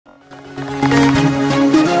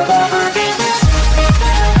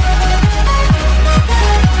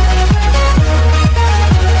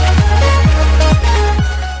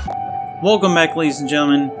Welcome back, ladies and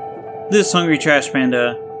gentlemen. This is Hungry Trash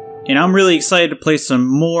Panda, and I'm really excited to play some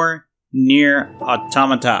more Nier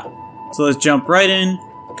Automata. So let's jump right in,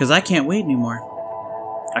 because I can't wait anymore.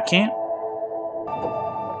 I can't.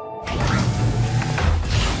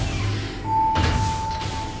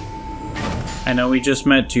 I know we just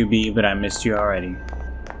met 2B, but I missed you already.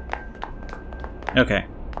 Okay.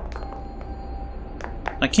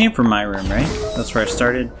 I came from my room, right? That's where I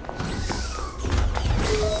started.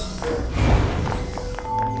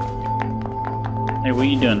 Hey, what are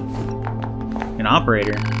you doing? An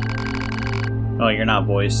operator? Oh, you're not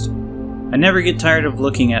voiced. I never get tired of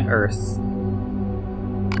looking at Earth.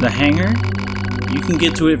 The hangar? You can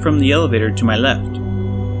get to it from the elevator to my left.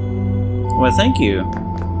 Well, thank you.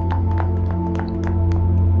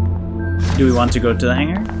 Do we want to go to the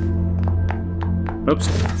hangar? Oops.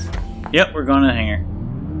 Yep, we're going to the hangar.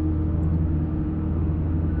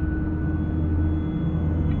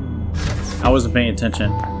 I wasn't paying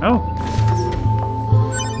attention. Oh.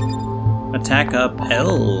 Attack up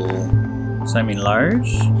L. Does that mean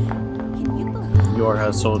large?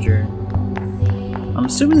 YoRHa soldier. I'm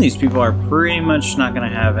assuming these people are pretty much not gonna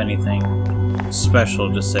have anything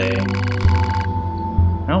special to say.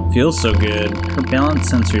 I don't feel so good. Her balance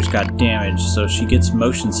sensors got damaged, so she gets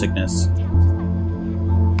motion sickness.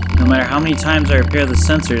 No matter how many times I repair the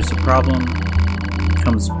sensors, the problem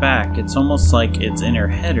comes back. It's almost like it's in her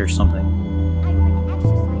head or something.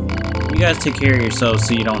 You guys take care of yourselves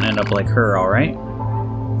so you don't end up like her, alright?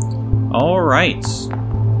 Alright.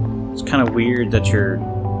 It's kind of weird that your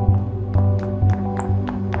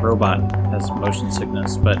robot has motion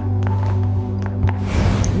sickness, but...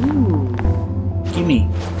 Ooh. Gimme.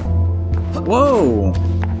 Whoa!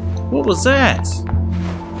 What was that?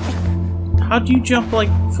 How'd you jump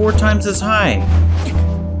like 4 times as high?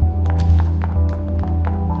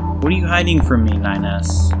 What are you hiding from me,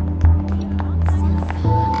 9S?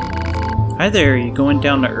 Hi there, are you going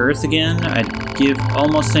down to Earth again? I'd give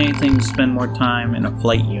almost anything to spend more time in a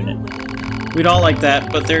flight unit. We'd all like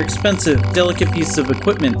that, but they're expensive, delicate pieces of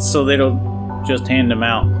equipment, so they don't just hand them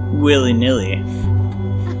out willy-nilly.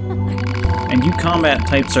 And you combat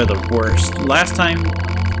types are the worst. Last time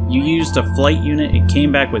you used a flight unit, it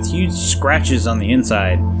came back with huge scratches on the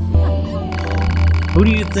inside. Who do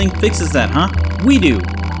you think fixes that, huh? We do!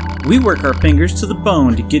 We work our fingers to the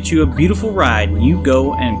bone to get you a beautiful ride, and you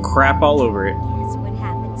go and crap all over it.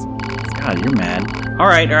 God, you're mad.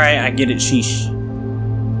 Alright, I get it, sheesh.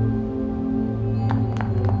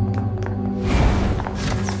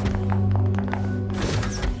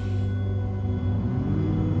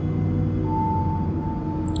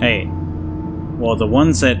 Hey. Well, the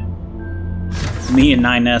ones that me and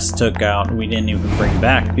 9S took out, we didn't even bring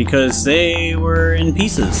back, because they were in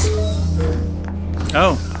pieces.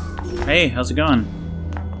 Oh. Hey, how's it going?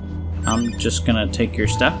 I'm just gonna take your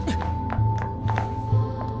stuff.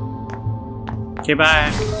 Okay,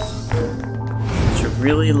 bye. You should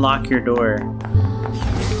really lock your door.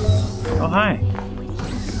 Oh, hi.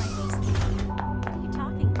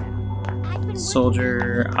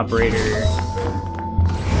 Soldier, operator,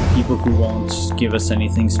 people who won't give us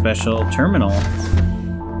anything special, terminal.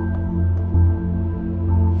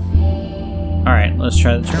 Alright, let's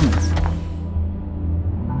try the terminal.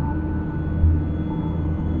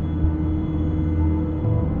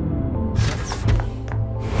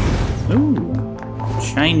 Ooh,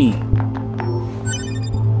 shiny.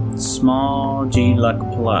 Small G Luck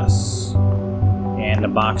Plus. And a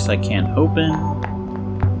box I can't open.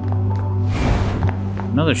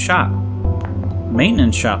 Another shop.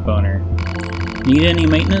 Maintenance shop owner. Need any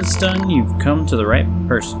maintenance done? You've come to the right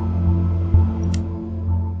person.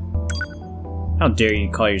 How dare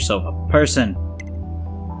you call yourself a person?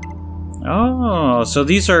 Oh, so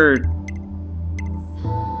these are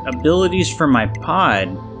abilities for my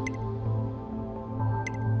pod.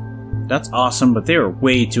 That's awesome, but they are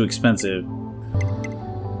way too expensive.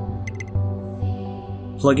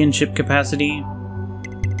 Plug-in chip capacity.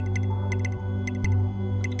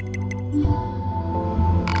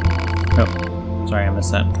 Oh, sorry, I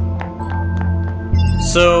missed that.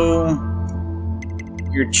 So,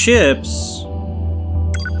 your chips,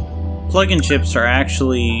 plug-in chips are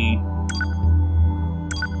actually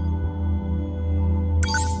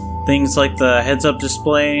things like the heads-up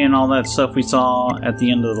display and all that stuff we saw at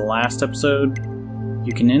the end of the last episode.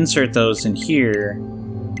 You can insert those in here,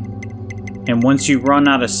 and once you run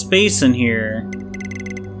out of space in here,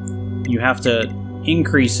 you have to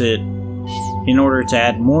increase it in order to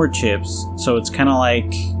add more chips. So it's kind of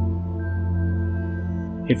like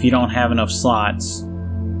if you don't have enough slots,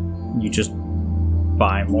 you just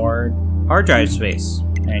buy more hard drive space,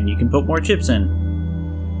 and you can put more chips in.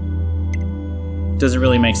 doesn't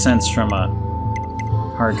really make sense from a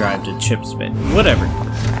hard drive to chips, but whatever.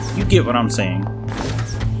 You get what I'm saying.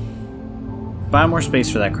 Buy more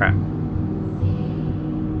space for that crap.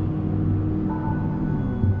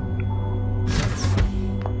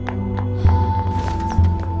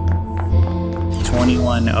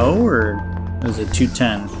 $21.0 or was it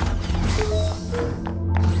 210?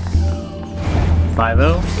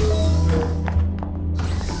 50?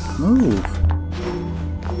 Move.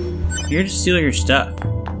 Here to steal your stuff.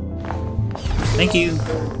 Thank you.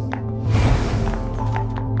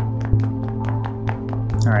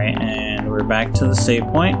 Alright, and we're back to the save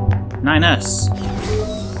point. 9S.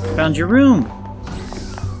 Found your room.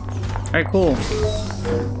 Alright, cool.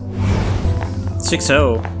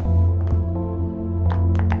 6-0.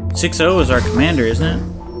 6-0 is our commander, isn't it?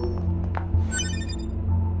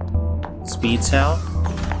 Speed south?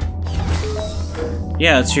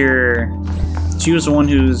 Yeah, it's your... She was the one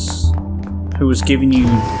who was giving you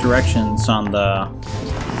directions on the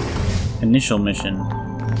initial mission.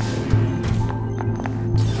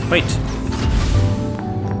 Wait.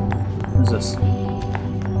 What is this?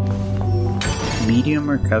 Medium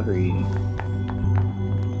recovery.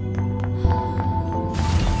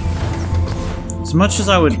 As much as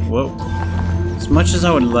I would... Whoa. As much as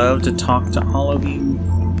I would love to talk to all of you,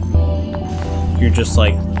 you're just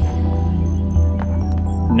like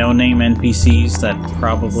no-name NPCs that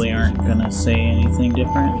probably aren't gonna say anything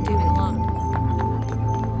different.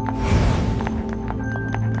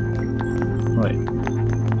 Wait.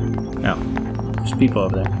 No. There's people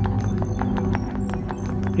over there.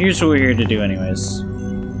 Here's what we're here to do anyways.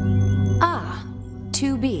 Ah,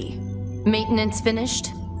 2B. Maintenance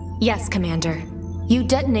finished? Yes, Commander. You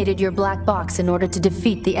detonated your black box in order to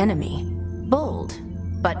defeat the enemy. Bold,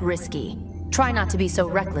 but risky. Try not to be so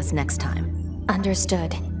reckless next time.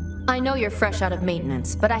 Understood. I know you're fresh out of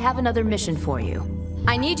maintenance, but I have another mission for you.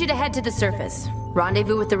 I need you to head to the surface,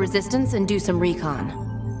 rendezvous with the Resistance, and do some recon.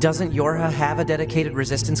 Doesn't YoRHa have a dedicated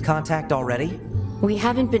Resistance contact already? We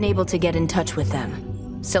haven't been able to get in touch with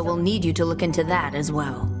them, so we'll need you to look into that as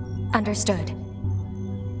well. Understood.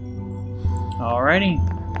 Alrighty.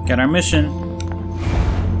 Got our mission.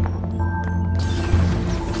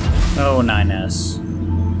 Oh, 9S.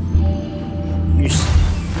 You're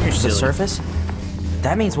silly. The surface?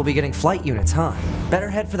 That means we'll be getting flight units, huh? Better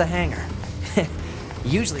head for the hangar.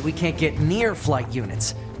 Usually we can't get near flight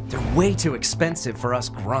units. They're way too expensive for us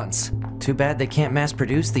grunts. Too bad they can't mass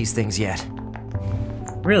produce these things yet.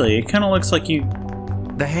 Really? It kind of looks like you...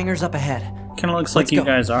 The hangar's up ahead. Kind of looks like you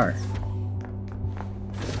guys are.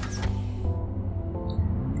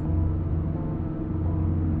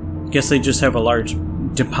 Guess they just have a large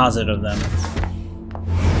deposit of them.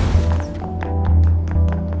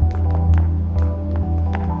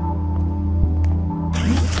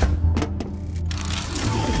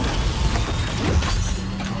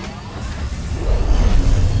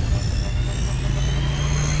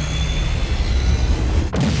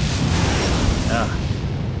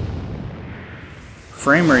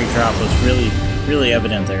 Frame rate drop was really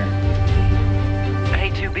evident there. Hey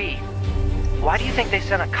 2B, why do you think they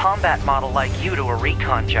sent a combat model like you to a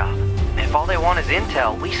recon job? If all they want is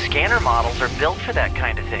intel, we scanner models are built for that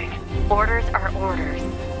kind of thing. Orders are orders.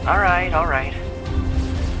 Alright, alright.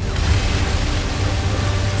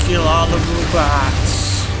 Kill all the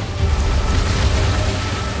robots.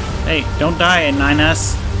 Hey, don't die at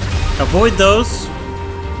 9S. Avoid those.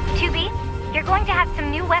 2B, you're going to have some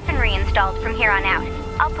new weaponry installed from here on out.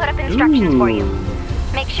 I'll put up instructions for you.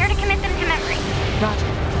 Make sure to commit them to memory. Roger.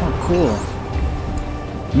 Oh, cool.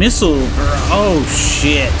 Missile. Oh,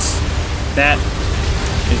 shit. That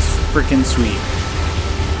is freaking sweet.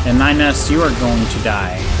 And 9S, you are going to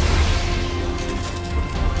die.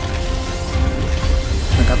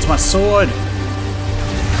 I got my sword.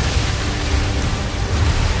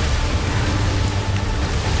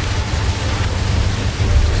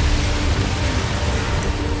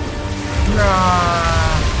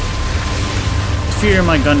 Fear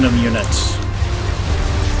my Gundam units.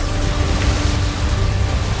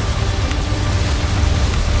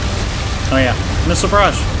 Oh yeah, missile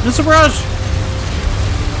barrage! Missile barrage!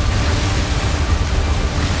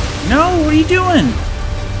 No, what are you doing?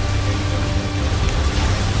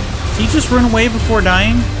 Did he just run away before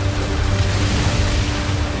dying?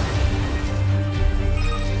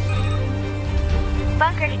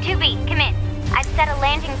 Bunker to 2B, come in. I've set a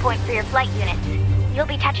landing point for your flight units. You'll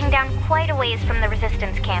be touching down quite a ways from the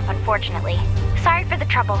Resistance camp, unfortunately. Sorry for the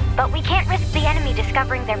trouble, but we can't risk the enemy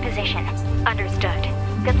discovering their position. Understood.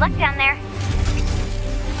 Good luck down there.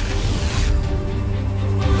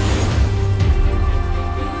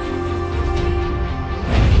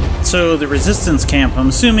 So the resistance camp, I'm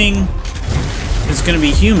assuming, is going to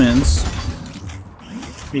be humans.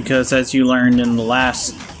 Because as you learned in the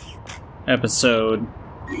last episode...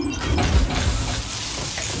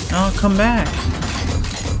 Oh, come back.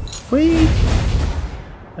 Wait.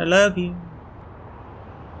 I love you.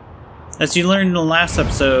 As you learned in the last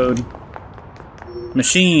episode,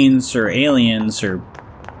 machines or aliens or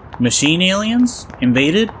machine aliens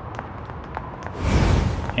invaded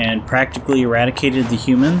and practically eradicated the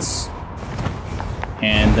humans,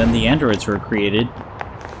 and then the androids were created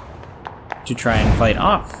to try and fight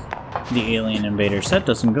off the alien invaders. That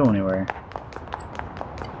doesn't go anywhere.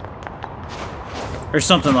 Or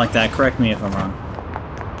something like that, correct me if I'm wrong.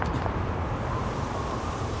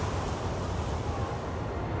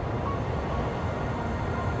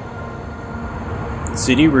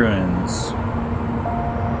 City ruins.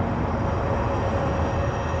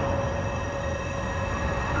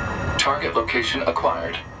 Target location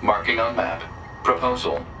acquired. Marking on map.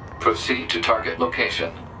 Proposal. Proceed to target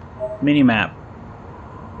location. Minimap.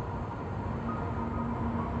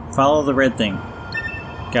 Follow the red thing.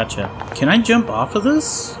 Gotcha. Can I jump off of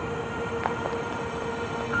this?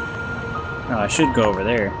 Oh, I should go over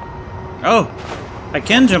there. Oh! I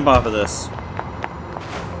can jump off of this.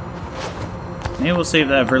 Maybe we'll save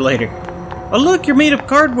that for later. Oh look, you're made of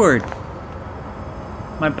cardboard!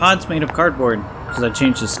 My pod's made of cardboard, because I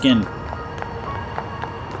changed the skin.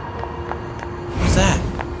 What's that?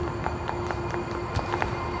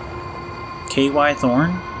 KY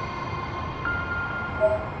Thorn?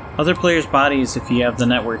 Other players' bodies, if you have the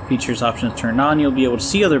network features options turned on, you'll be able to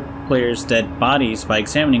see other players' dead bodies. By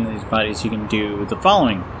examining these bodies, you can do the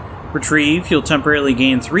following. Retrieve, you'll temporarily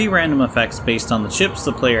gain 3 random effects based on the chips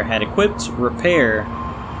the player had equipped. Repair,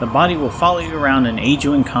 the body will follow you around and aid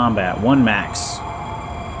you in combat, 1 max.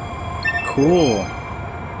 Cool.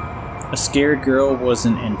 A scared girl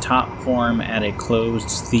wasn't in top form at a closed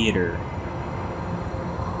theater.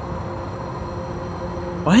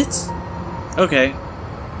 What? Okay.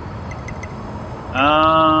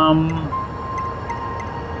 I'm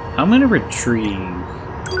gonna retrieve.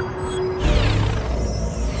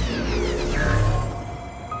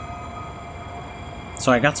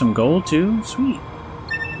 So I got some gold too? Sweet.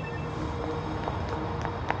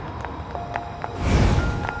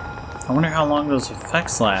 I wonder how long those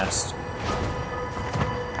effects last.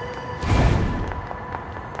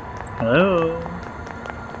 Hello?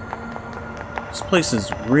 This place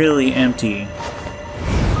is really empty.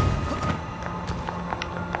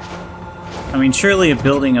 I mean, surely a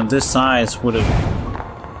building of this size would have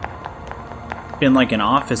been like an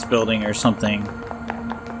office building or something.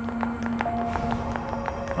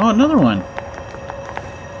 Oh, another one!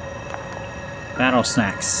 Battle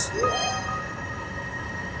snacks.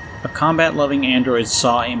 A combat-loving android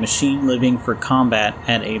saw a machine living for combat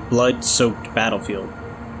at a blood-soaked battlefield.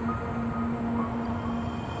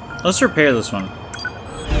 Let's repair this one.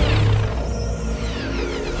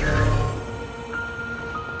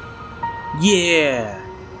 Yeah!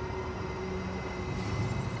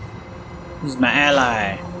 This is my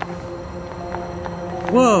ally.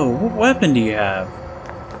 Whoa, what weapon do you have?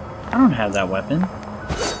 I don't have that weapon.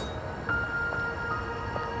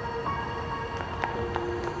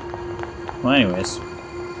 Well, anyways.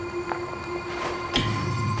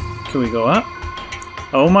 Can we go up?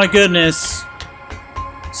 Oh my goodness!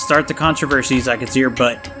 Start the controversies, I can see your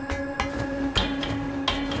butt.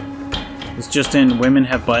 It's just in women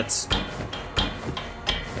have butts.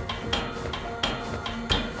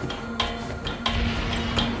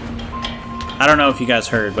 I don't know if you guys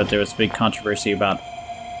heard, but there was a big controversy about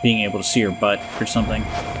being able to see her butt or something.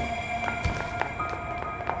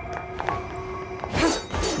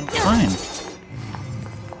 Fine.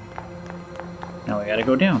 Now we gotta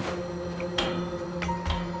go down.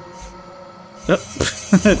 Oh.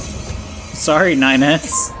 Sorry,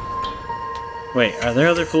 9S. Wait, are there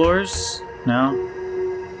other floors? No?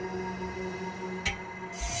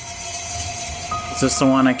 Is this the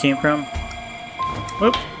one I came from?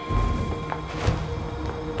 Whoop.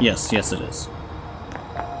 Yes, yes it is.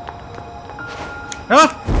 Oh!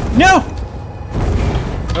 No!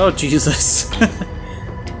 Oh, Jesus.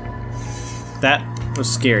 That was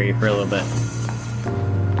scary for a little bit.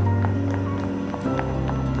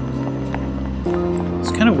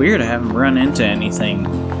 It's kind of weird I haven't run into anything.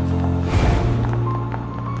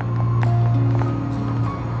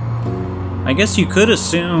 I guess you could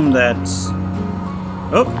assume that...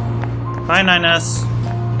 Oh! Bye, 9S.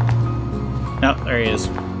 Oh, there he is.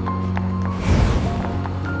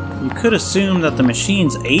 You could assume that the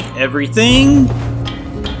machines ate everything?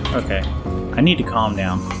 Okay. I need to calm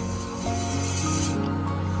down.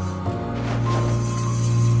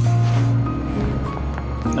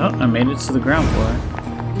 Oh, I made it to the ground floor.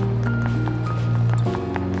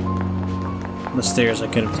 The stairs I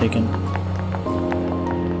could have taken.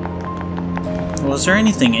 Well, is there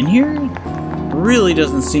anything in here? Really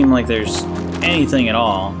doesn't seem like there's anything at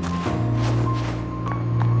all.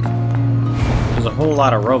 There's a whole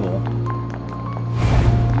lot of rubble.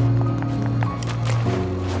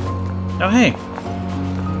 Oh, hey.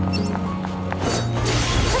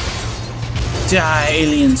 Die,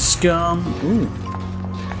 alien scum. Ooh.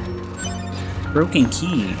 Broken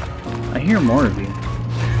key. I hear more of you.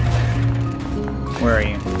 Where are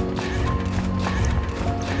you?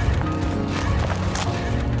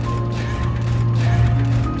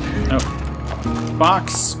 Oh.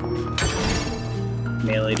 Box.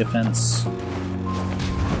 Melee defense.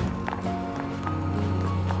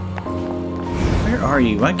 Where are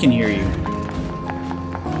you? I can hear you.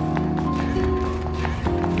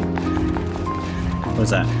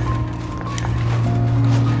 What's that?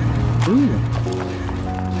 Ooh.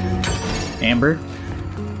 Amber.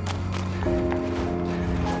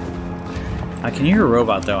 I can hear a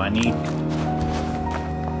robot though. I need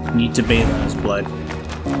to bathe in his blood.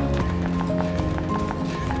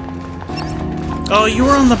 Oh, you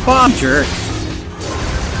were on the bomb, jerk.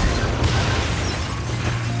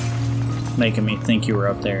 Making me think you were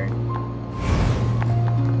up there.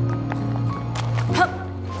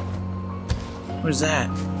 What is that?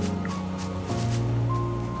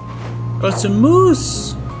 Oh, it's a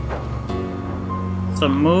moose! It's a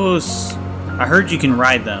moose. I heard you can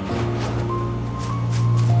ride them.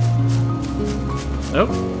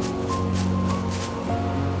 Oh.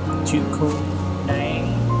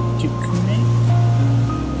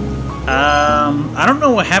 I don't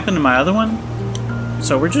know what happened to my other one,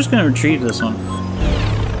 so we're just gonna retrieve this one.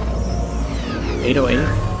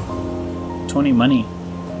 808. 20 money.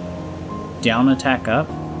 Down, attack, up?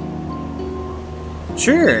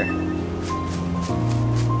 Sure.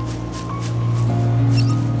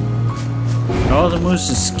 Oh, the moose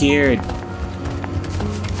is scared.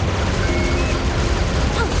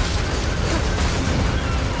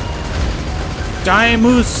 Die,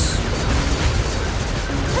 moose!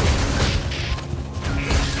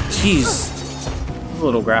 Jeez. A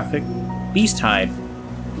little graphic. Beast hide.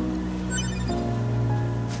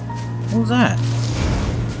 What was that?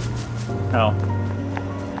 Oh.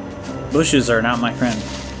 Bushes are not my friend.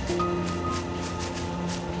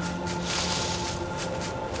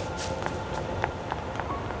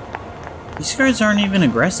 These guys aren't even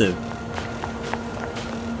aggressive.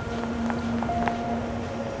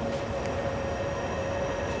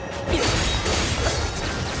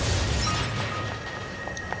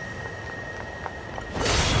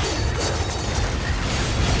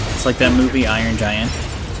 It's like that movie Iron Giant.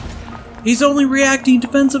 He's only reacting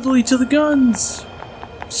defensively to the guns!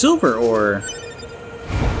 Silver ore.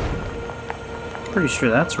 Pretty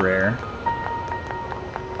sure that's rare.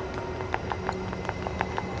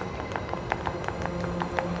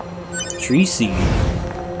 Tree seed.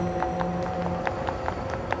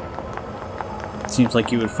 Seems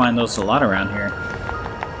like you would find those a lot around here.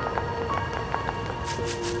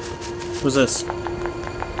 What's this?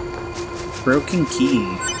 Broken key.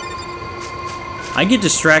 I get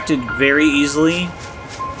distracted very easily,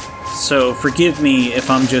 so forgive me if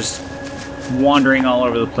I'm just wandering all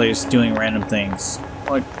over the place doing random things.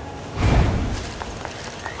 Like...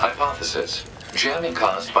 Hypothesis. Jamming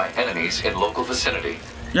caused by enemies in local vicinity.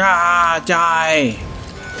 Ah, die!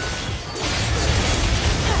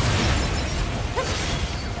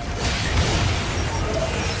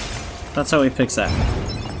 That's how we fix that.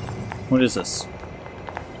 What is this?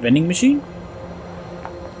 Vending machine?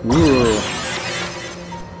 Ooh.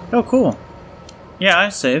 Oh, cool. Yeah, I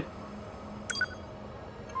save.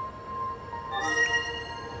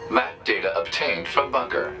 Map data obtained from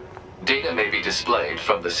bunker. Data may be displayed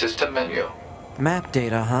from the system menu. Map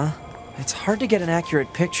data, huh? It's hard to get an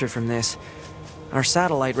accurate picture from this. Our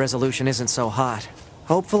satellite resolution isn't so hot.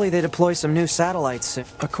 Hopefully they deploy some new satellites soon.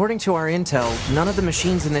 According to our intel, none of the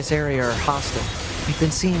machines in this area are hostile. We've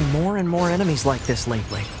been seeing more and more enemies like this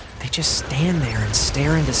lately. They just stand there and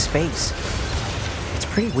stare into space. It's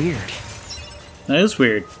pretty weird. That is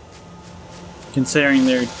weird. Considering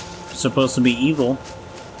they're supposed to be evil.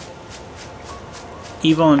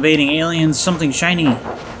 Evil invading aliens, something shiny.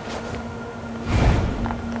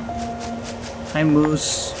 Hi,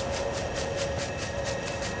 moose.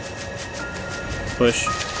 Bush.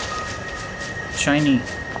 Shiny.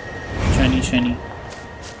 Shiny, shiny.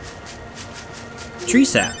 Tree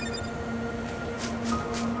sap.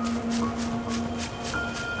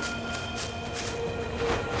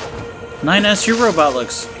 Nine S, your robot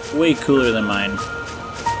looks way cooler than mine.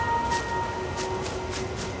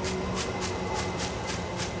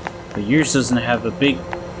 But yours doesn't have a big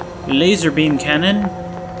laser beam cannon.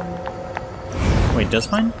 Wait, does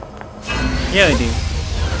mine? Yeah, I do.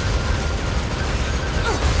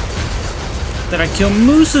 That I kill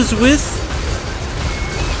mooses with?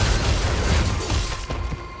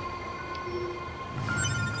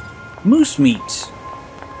 Moose meat.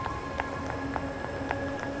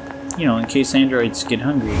 You know, in case androids get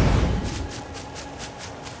hungry.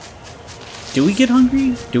 Do we get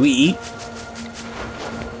hungry? Do we eat?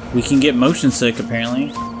 We can get motion sick,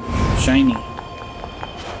 apparently. Shiny.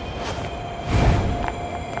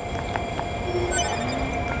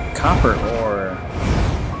 Copper ore.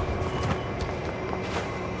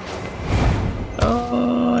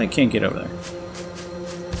 Oh, I can't get over there.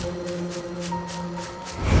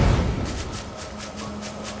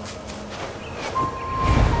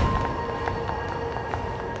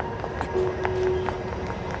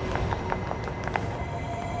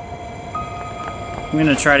 I'm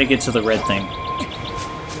gonna try to get to the red thing.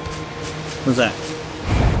 What's that?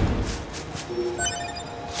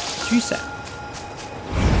 Tree sap.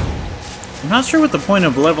 I'm not sure what the point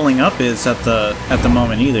of leveling up is at the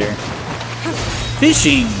moment either.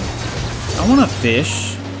 Fishing! I wanna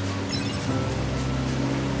fish.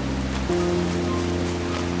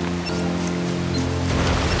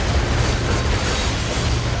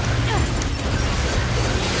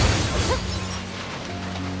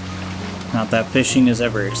 Not that fishing is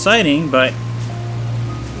ever exciting, but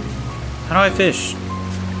how do I fish?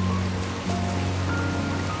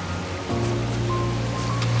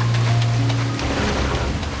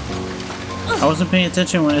 I wasn't paying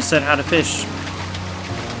attention when it said how to fish.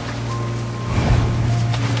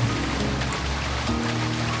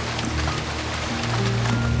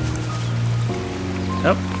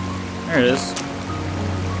 Oh, there it is.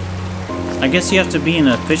 I guess you have to be in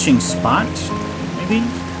a fishing spot, maybe?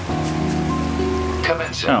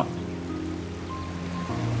 Oh.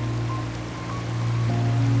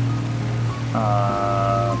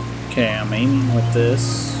 Okay, I'm aiming with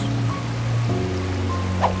this.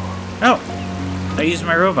 Oh! I used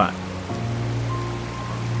my robot.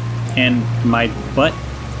 And my butt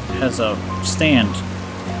has a stand.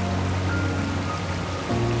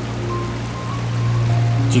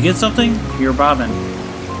 Did you get something? You're bobbing.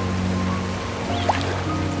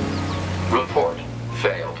 Report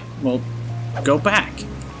failed. Well, go back.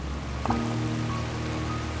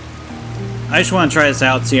 I just want to try this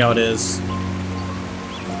out, see how it is.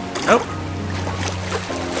 Oh.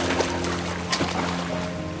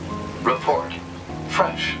 Report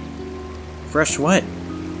fresh. Fresh what?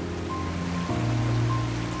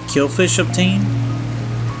 Killfish obtained?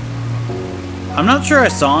 I'm not sure I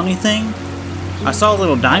saw anything. I saw a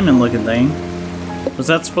little diamond looking thing. Was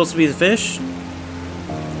that supposed to be the fish?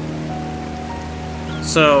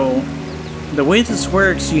 So, the way this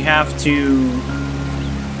works, you have to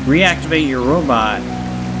reactivate your robot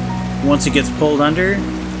once it gets pulled under.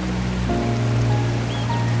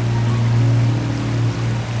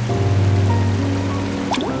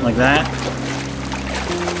 Like that.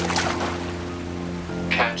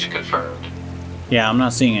 Catch confirmed. Yeah, I'm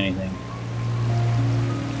not seeing anything.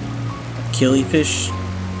 Killifish?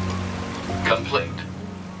 Complete.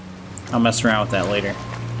 I'll mess around with that later.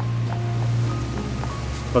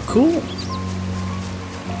 But cool.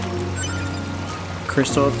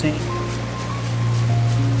 Crystal obtained.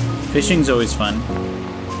 Fishing's always fun.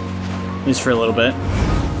 At least for a little bit.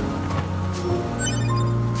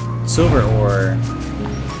 Silver ore.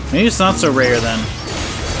 Maybe it's not so rare then.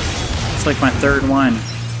 It's like my third one.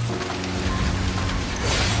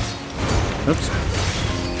 Oops.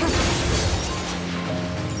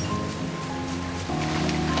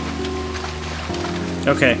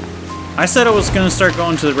 Okay. I said I was going to start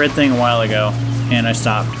going to the red thing a while ago, and I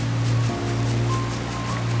stopped.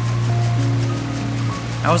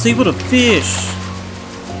 I was able to fish!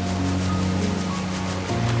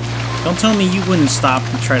 Don't tell me you wouldn't stop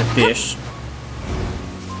and try to fish.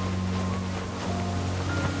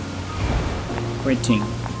 Red team.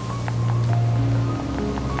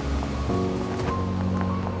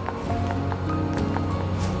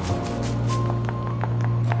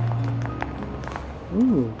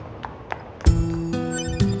 Ooh.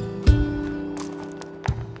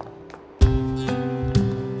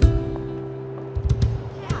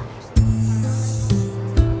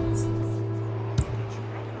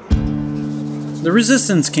 The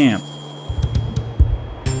resistance camp.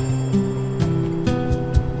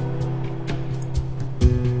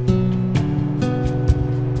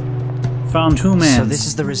 Found humans. So this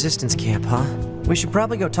is the resistance camp, huh? We should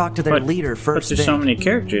probably go talk to their leader first. But there's so many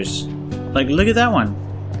characters. Like, look at that one.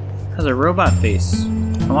 Has a robot face.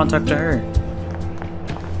 I want to talk to her.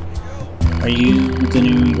 Are you the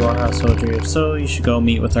new YoRHa soldier? If so, you should go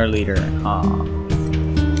meet with our leader.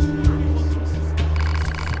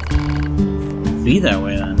 Be that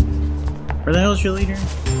way then. Where the hell is your leader?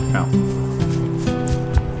 Oh.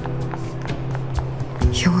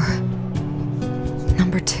 You're...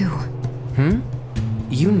 number 2.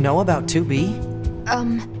 You know about 2B?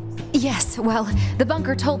 Yes, well, the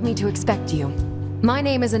bunker told me to expect you. My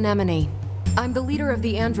name is Anemone. I'm the leader of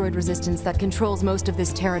the android resistance that controls most of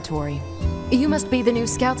this territory. You must be the new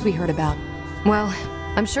scouts we heard about. Well,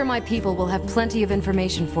 I'm sure my people will have plenty of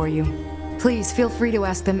information for you. Please feel free to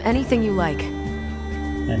ask them anything you like.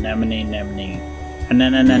 Anemone.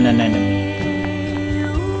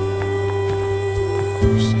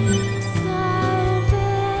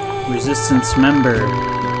 Resistance member.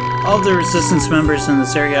 All the resistance members in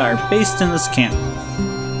this area are based in this camp.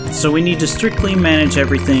 So we need to strictly manage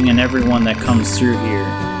everything and everyone that comes through here.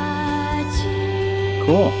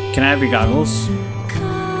 Cool. Can I have your goggles?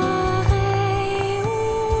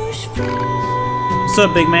 What's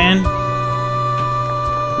up, big man?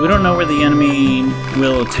 We don't know where the enemy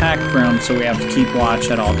will attack from, so we have to keep watch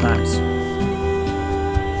at all times.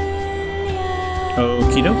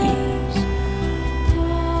 Okie dokie.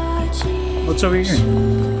 What's over here?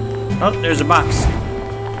 Oh, there's a box.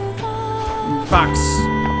 Box.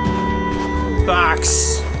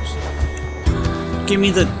 Give me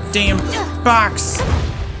the damn box.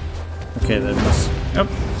 Okay, that must... Oh.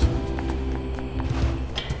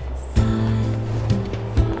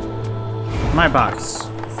 My box.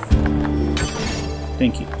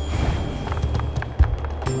 Thank you.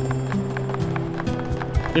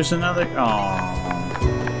 There's another... Aww.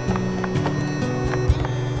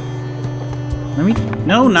 Let me...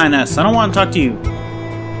 No, 9S. I don't want to talk to you.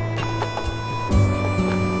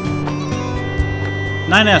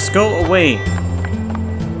 9S, go away.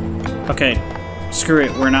 Okay. Screw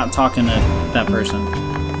it. We're not talking to that person.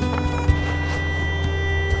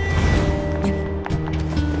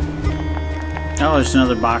 Oh, there's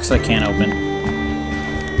another box I can't open.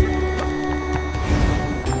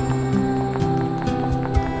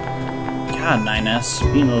 God, 9S.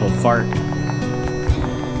 Being a little fart.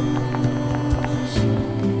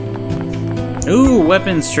 Ooh,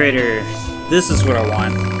 weapons trader. This is what I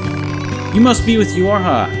want. You must be with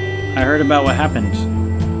YoRHa. I heard about what happened.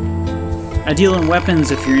 I deal in weapons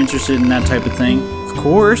if you're interested in that type of thing. Of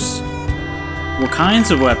course. What kinds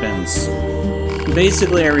of weapons?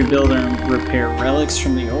 Basically, I rebuild and repair relics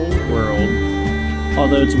from the old world.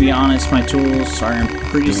 Although, to be honest, my tools are in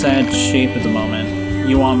pretty sad shape at the moment.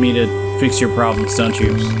 You want me to fix your problems, don't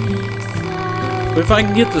you? But if I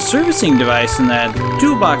can get the servicing device in that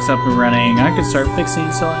toolbox up and running, I could start fixing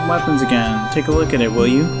and selling weapons again. Take a look at it, will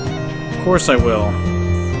you? Of course I will.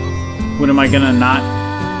 What, am I gonna not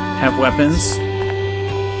have weapons?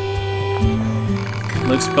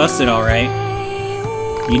 Looks busted, alright.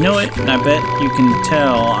 You know it, and I bet you can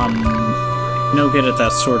tell I'm no good at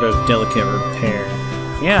that sort of delicate repair.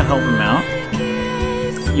 Yeah, help him out.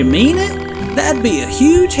 You mean it? That'd be a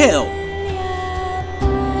huge help!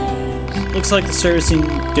 Looks like the servicing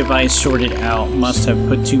device shorted out must have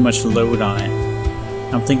put too much load on it.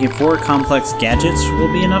 I'm thinking 4 complex gadgets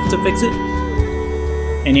will be enough to fix it?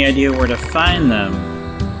 Any idea where to find them?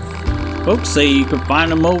 Folks say you can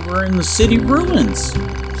find them over in the city ruins.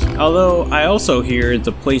 Although, I also hear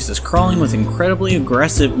the place is crawling with incredibly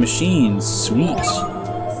aggressive machines. Sweet.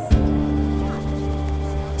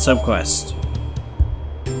 Subquest.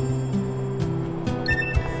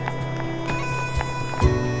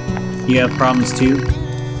 You have problems too?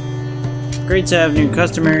 Great to have new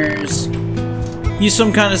customers. You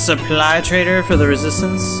some kind of supply trader for the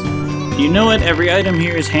Resistance? You know it, every item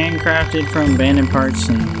here is handcrafted from abandoned parts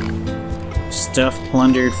and stuff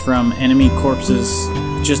plundered from enemy corpses.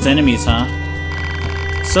 Just enemies, huh?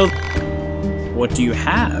 So, what do you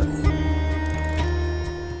have?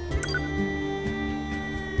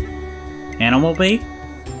 Animal bait?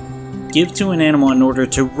 Give to an animal in order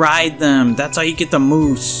to ride them. That's how you get the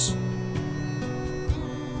moose.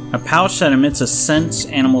 A pouch that emits a scent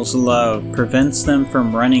animals love, prevents them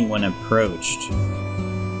from running when approached.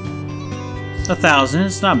 1,000,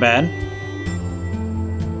 it's not bad.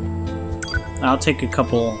 I'll take a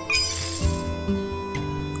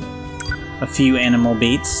few animal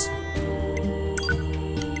baits.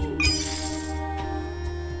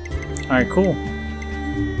 Alright, cool.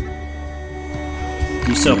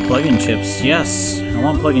 You sell plug-in chips. Yes, I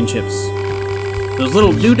want plug-in chips. Those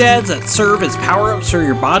little doodads that serve as power-ups for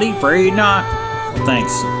your body? Afraid not. Well,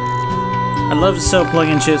 thanks. I'd love to sell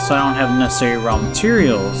plug-in chips so I don't have necessary raw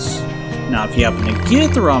materials. Now, if you happen to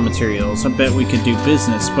get the raw materials, I bet we could do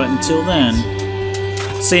business, but until then...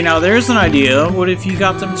 See, now there's an idea. What if you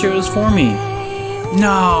got the materials for me?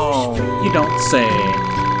 No, you don't say.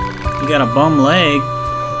 You got a bum leg.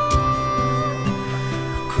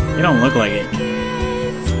 You don't look like it.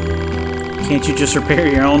 Can't you just repair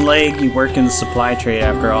your own leg? You work in the supply trade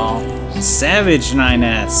after all. Savage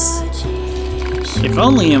 9S. If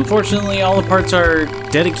only, unfortunately, all the parts are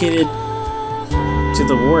dedicated to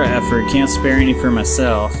the war effort. Can't spare any for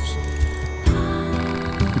myself.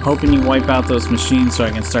 I'm hoping you wipe out those machines so I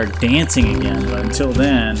can start dancing again, but until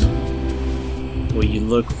then, will you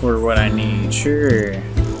look for what I need? Sure.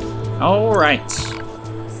 Alright.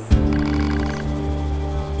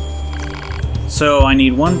 So I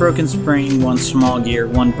need one broken spring, one small gear,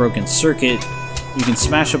 one broken circuit. You can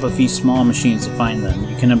smash up a few small machines to find them.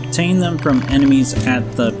 You can obtain them from enemies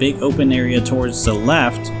at the big open area towards the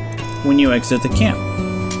left when you exit the camp.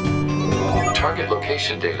 Target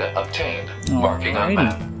location data obtained. Marking on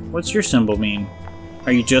map. What's your symbol mean?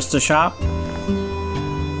 Are you just a shop?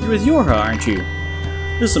 You're with YoRHa, aren't you?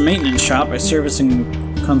 This is a maintenance shop. I service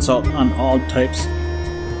and consult on all types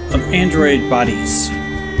of android bodies.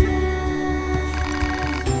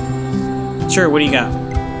 Sure, what do you got?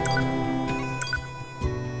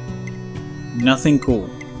 Nothing cool.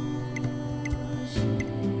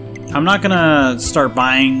 I'm not gonna start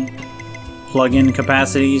buying plug-in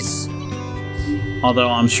capacities, although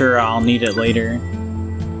I'm sure I'll need it later.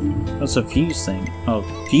 What's a fuse thing? Oh,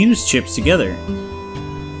 fuse chips together.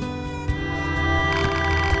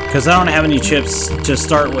 Because I don't have any chips to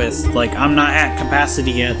start with. Like, I'm not at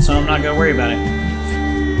capacity yet, so I'm not gonna worry about it.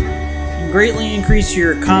 Greatly increase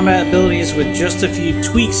your combat abilities with just a few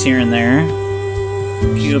tweaks here and there.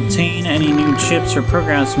 If you obtain any new chips or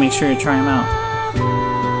programs, make sure to try them out.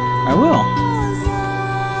 I will.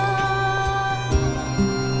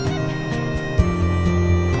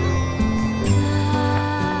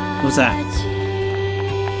 What's that?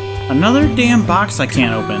 Another damn box I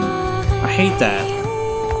can't open. I hate that.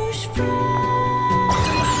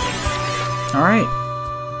 Alright.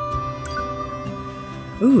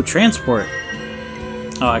 Ooh, transport.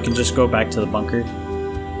 Oh, I can just go back to the bunker.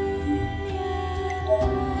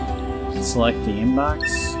 Select the inbox.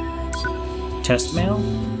 Test mail.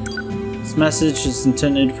 This message is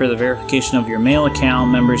intended for the verification of your mail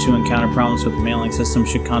account. Members who encounter problems with the mailing system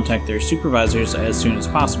should contact their supervisors as soon as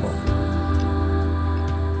possible.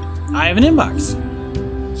 I have an inbox.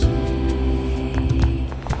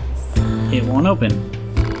 It won't open.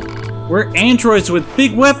 We're androids with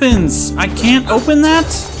big weapons! I can't open that?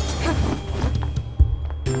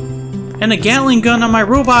 And a Gatling gun on my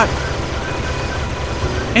robot!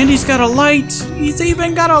 And he's got a light! He's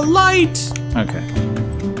even got a light! Okay.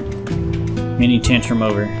 Mini tantrum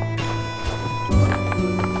over.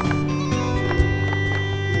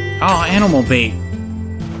 Oh, animal bait.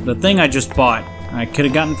 The thing I just bought. I could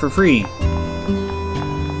have gotten for free.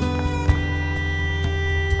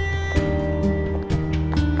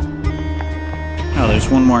 Oh, there's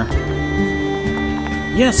one more.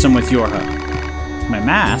 Yes, I'm with YoRHa. My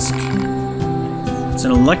mask? It's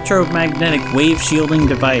an electromagnetic wave shielding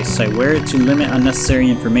device. I wear it to limit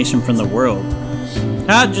unnecessary information from the world.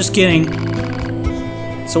 Ah, just kidding.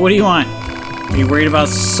 So what do you want? Are you worried about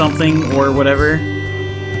something or whatever?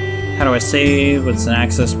 How do I save? What's an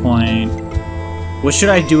access point? What should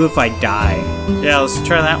I do if I die? Yeah, let's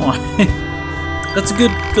try that one. That's a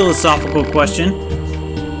good philosophical question.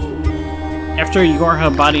 After a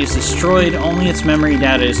YoRHa body is destroyed, only its memory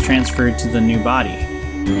data is transferred to the new body.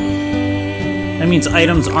 That means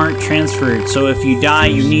items aren't transferred, so if you die,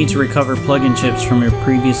 you need to recover plug-in chips from your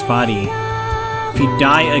previous body. If you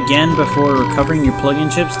die again before recovering your plug-in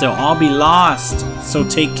chips, they'll all be lost, so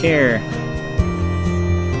take care.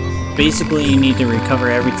 Basically, you need to recover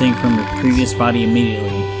everything from your previous body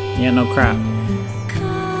immediately. Yeah, no crap.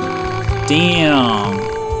 Damn.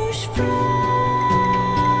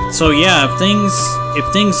 So yeah, if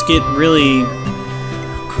things get really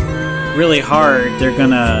hard,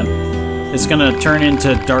 it's gonna turn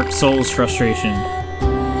into Dark Souls frustration.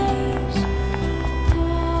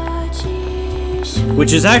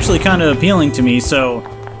 Which is actually kind of appealing to me, so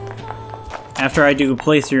after I do a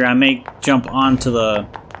playthrough, I may jump onto the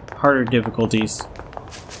harder difficulties.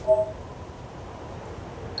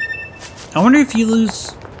 I wonder if you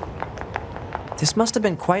lose... This must have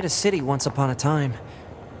been quite a city once upon a time.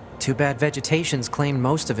 Too bad vegetation's claimed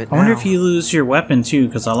most of it now. I wonder if you lose your weapon too,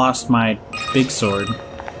 because I lost my big sword.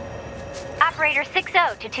 Operator 60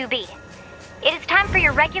 to 2B. It is time for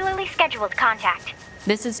your regularly scheduled contact.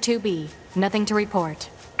 This is 2B. Nothing to report.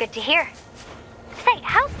 Good to hear. Say,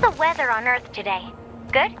 how's the weather on Earth today?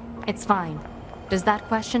 Good? It's fine. Does that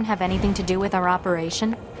question have anything to do with our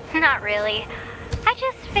operation? Not really. I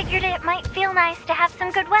just figured it might feel nice to have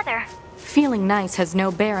some good weather. Feeling nice has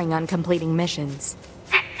no bearing on completing missions.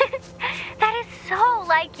 That is so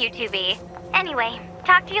like you, 2B. Anyway,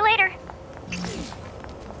 talk to you later.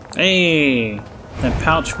 Hey, that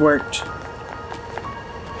pouch worked.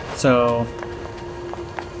 So,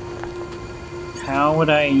 how would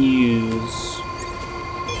I use...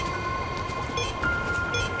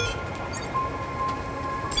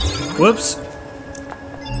 Whoops!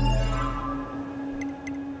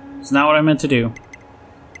 It's not what I meant to do.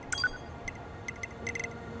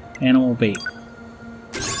 Animal bait.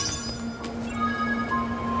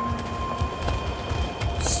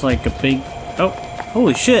 It's like a big... Oh!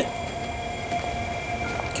 Holy shit!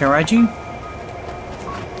 Karaji?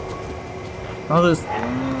 Oh,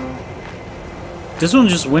 this one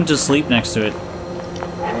just went to sleep next to it.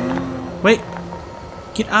 Wait!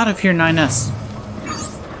 Get out of here, 9S!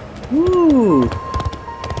 Woo!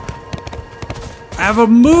 I have a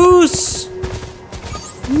moose!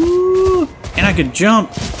 Woo! And I could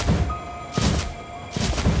jump!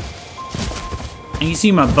 And you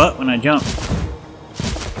see my butt when I jump.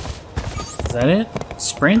 Is that it?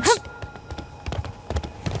 Sprint?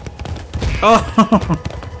 Oh!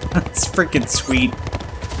 That's freaking sweet.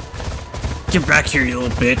 Get back here, you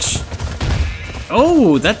little bitch.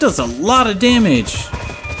 Oh, that does a lot of damage.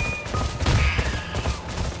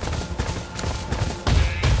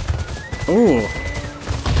 Oh.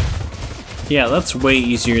 Yeah, that's way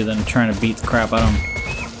easier than trying to beat the crap out of him.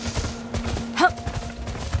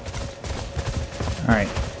 Alright.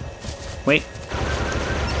 Wait.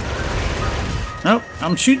 Nope,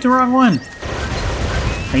 I'm shooting the wrong one.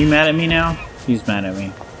 Are you mad at me now? He's mad at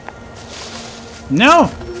me. No!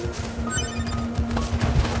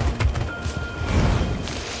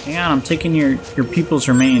 Hang on, I'm taking your people's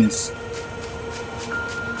remains.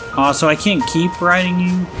 Oh, so I can't keep riding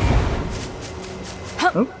you?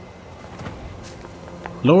 Oh.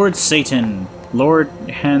 Lord Satan. Lord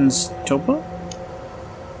Hans Topa?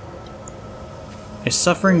 A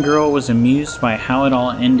suffering girl was amused by how it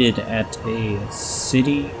all ended at a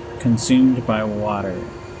city consumed by water.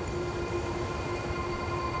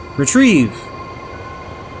 Retrieve!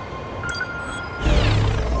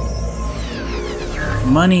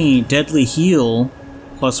 Money, deadly heal,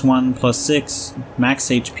 +1, +6, max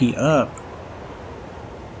HP up.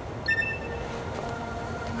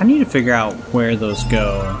 I need to figure out where those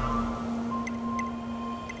go.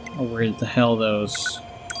 Or where the hell those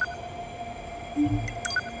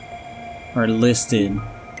are listed.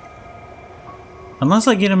 Unless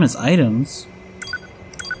I get them as items.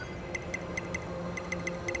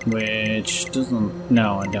 Which doesn't...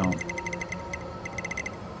 No, I don't.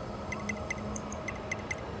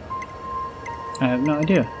 I have no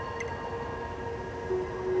idea.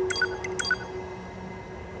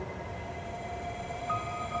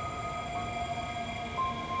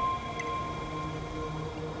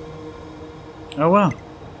 Oh well.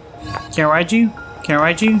 Can't ride you? Can I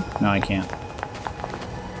ride you? No, I can't.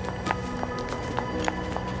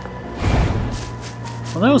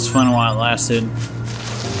 Well, that was fun while it lasted.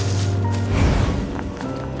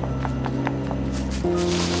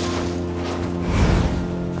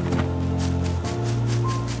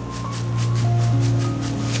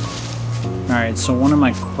 Alright, so one of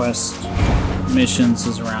my quest missions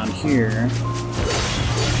is around here.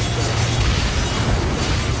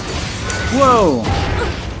 Whoa!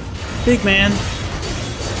 Big man!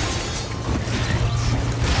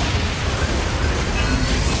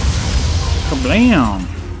 Kablam!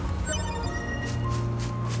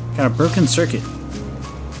 Got a broken circuit.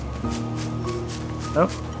 Oh.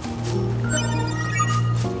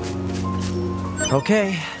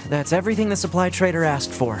 Okay, that's everything the supply trader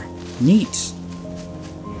asked for. Neat.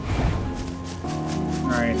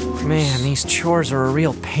 Alright. Man, these chores are a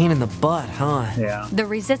real pain in the butt, huh? Yeah. The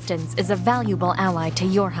Resistance is a valuable ally to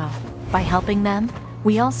YoRHa. By helping them,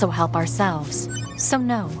 we also help ourselves. So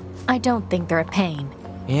no, I don't think they're a pain.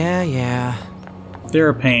 Yeah. They're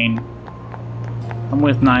a pain. I'm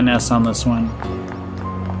with 9S on this one.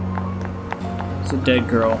 It's a dead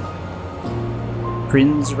girl.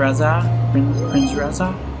 Prince Raza? Prince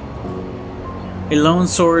Raza? A lone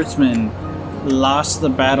swordsman lost the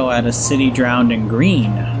battle at a city drowned in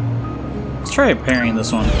green. Let's try parrying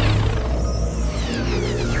this one.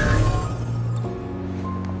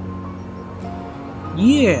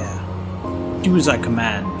 Yeah! Do as I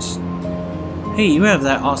command. Hey, you have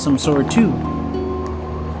that awesome sword too.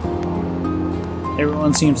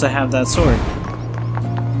 Everyone seems to have that sword.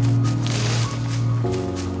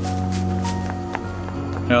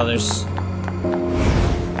 Oh, there's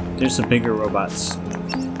the bigger robots.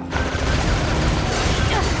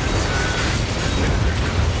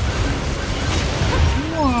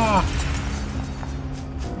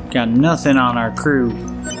 Got nothing on our crew.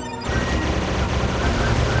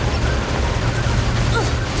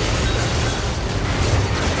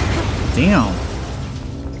 Damn.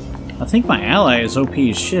 I think my ally is OP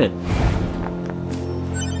as shit.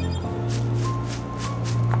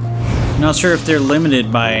 Not sure if they're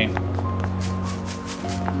limited by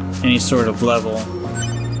any sort of level.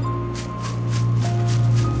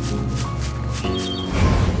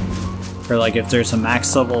 Or like if there's a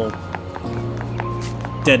max level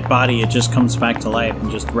dead body, it just comes back to life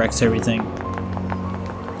and just wrecks everything.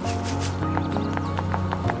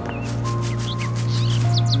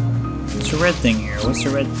 What's the red thing here? What's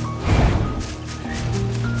the red?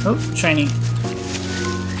 Oh, shiny.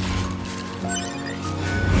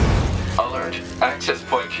 Alert. Access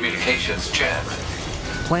point communications jammed.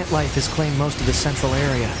 Plant life has claimed most of the central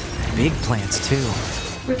area. Big plants, too.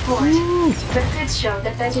 Report. Records show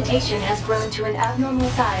that vegetation has grown to an abnormal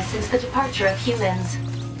size since the departure of humans.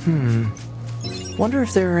 Wonder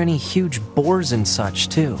if there are any huge boars and such,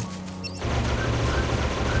 too.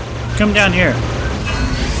 Come down here.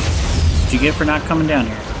 What'd you get for not coming down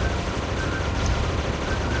here?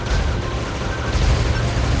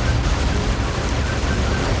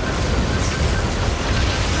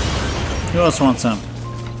 Who else wants some?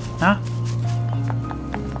 Huh?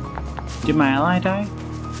 Did my ally die?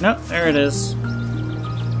 Nope, there it is.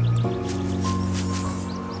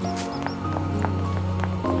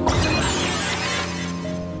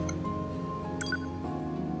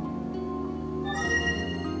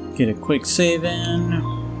 Get a quick save in.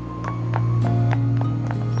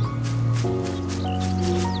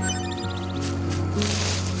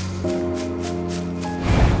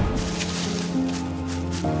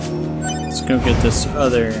 Let's go get this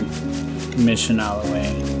other mission out of the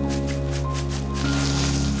way.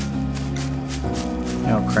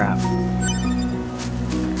 Oh crap.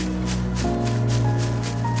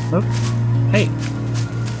 Oh, hey.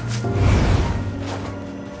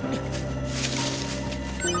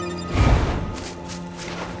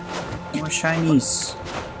 More shinies.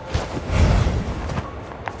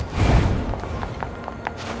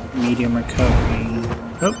 Medium recovery.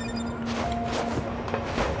 Oh.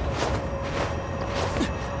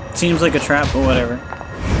 Seems like a trap, but whatever.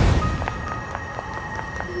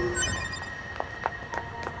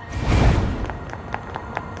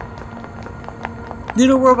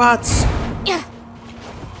 Little robots! Yeah.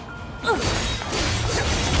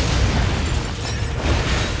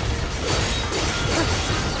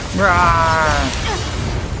 Rawr!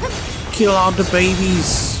 Kill all the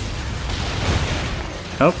babies!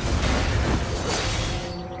 Oh.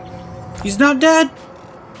 He's not dead!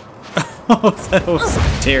 Oh, that was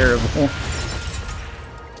terrible.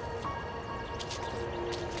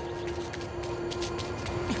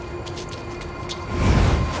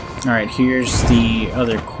 Alright, here's the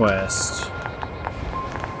other quest.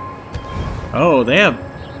 Oh, they have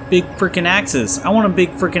big freaking axes. I want a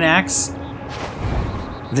big freaking axe.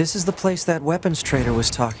 This is the place that weapons trader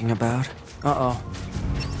was talking about. Uh-oh.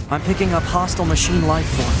 I'm picking up hostile machine life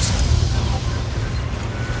forms.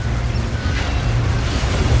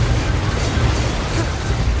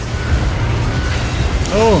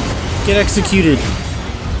 Oh, get executed.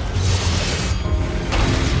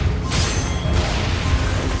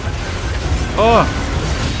 Oh.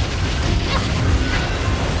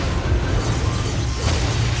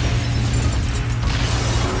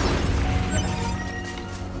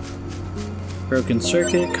 Broken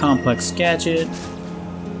circuit, complex gadget.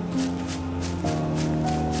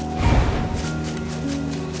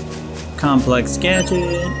 Complex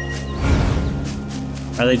gadget.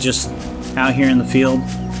 Are they just out here in the field?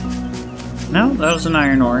 No, that was an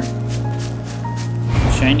iron ore.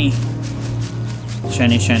 Shiny.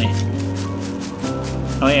 Shiny, shiny.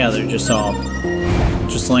 Oh yeah, they're just all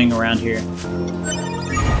just laying around here.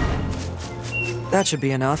 That should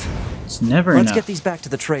be enough. It's never enough. Let's get these back to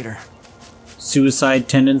the trader. Suicide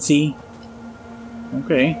tendency.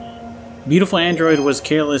 Okay. Beautiful android was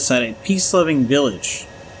careless at a peace-loving village.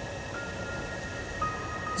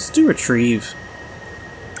 Let's do retrieve.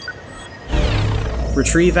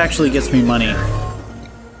 Retrieve actually gets me money.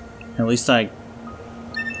 At least I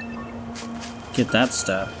get that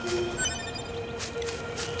stuff.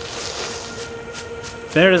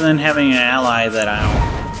 Better than having an ally that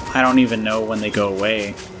I don't even know when they go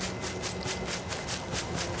away.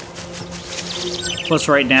 Plus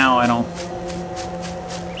right now I don't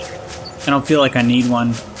feel like I need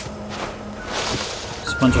one.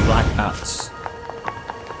 Just a bunch of black dots.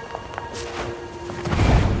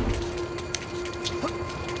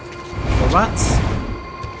 Robots?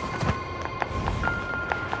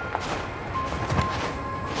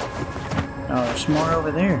 Oh, there's more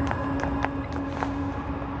over there.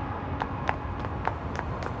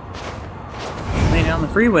 Made it on the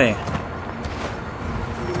freeway.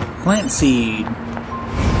 Plant seed.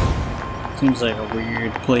 Seems like a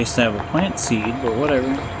weird place to have a plant seed, but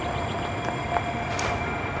whatever.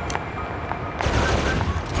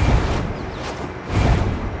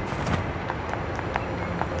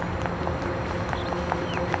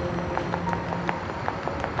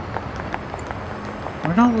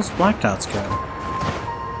 Where'd all those black dots go?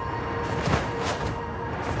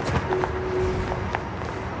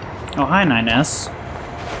 Oh, hi, 9S.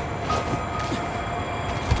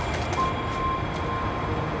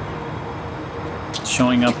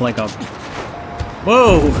 Showing up like a...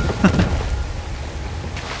 Whoa!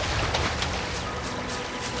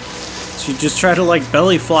 She just tried to like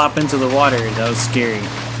belly flop into the water. That was scary.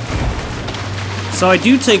 So I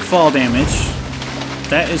do take fall damage.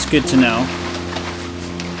 That is good to know.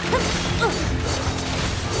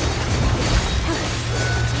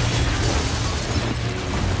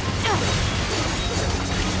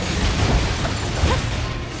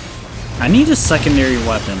 I need a secondary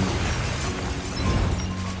weapon.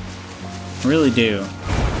 Really do.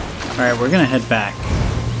 Alright, we're gonna head back.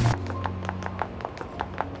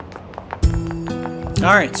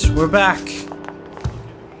 Alright, we're back.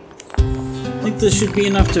 I think this should be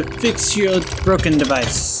enough to fix your broken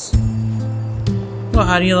device. Well,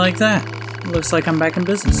 how do you like that? Looks like I'm back in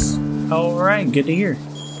business. Alright, good to hear.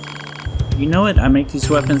 You know it, I make these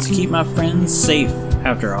weapons to keep my friends safe,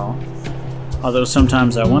 after all. Although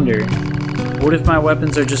sometimes I wonder, what if my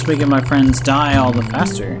weapons are just making my friends die all the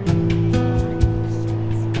faster?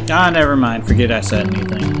 Ah, never mind. Forget I said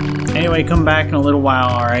anything. Anyway, come back in a little while,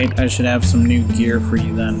 alright? I should have some new gear for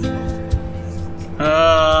you then.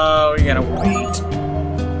 Oh, we gotta wait.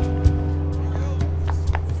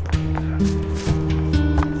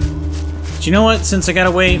 Do you know what? Since I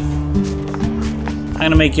gotta wait, I'm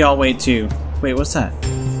gonna make y'all wait too. Wait, what's that?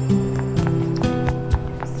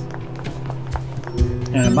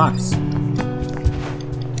 And a box.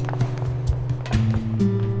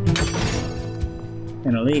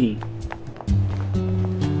 And a lady.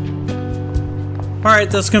 Alright,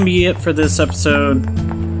 that's gonna be it for this episode.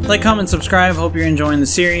 Like, comment, subscribe. Hope you're enjoying the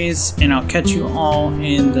series, and I'll catch you all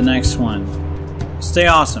in the next one. Stay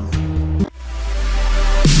awesome.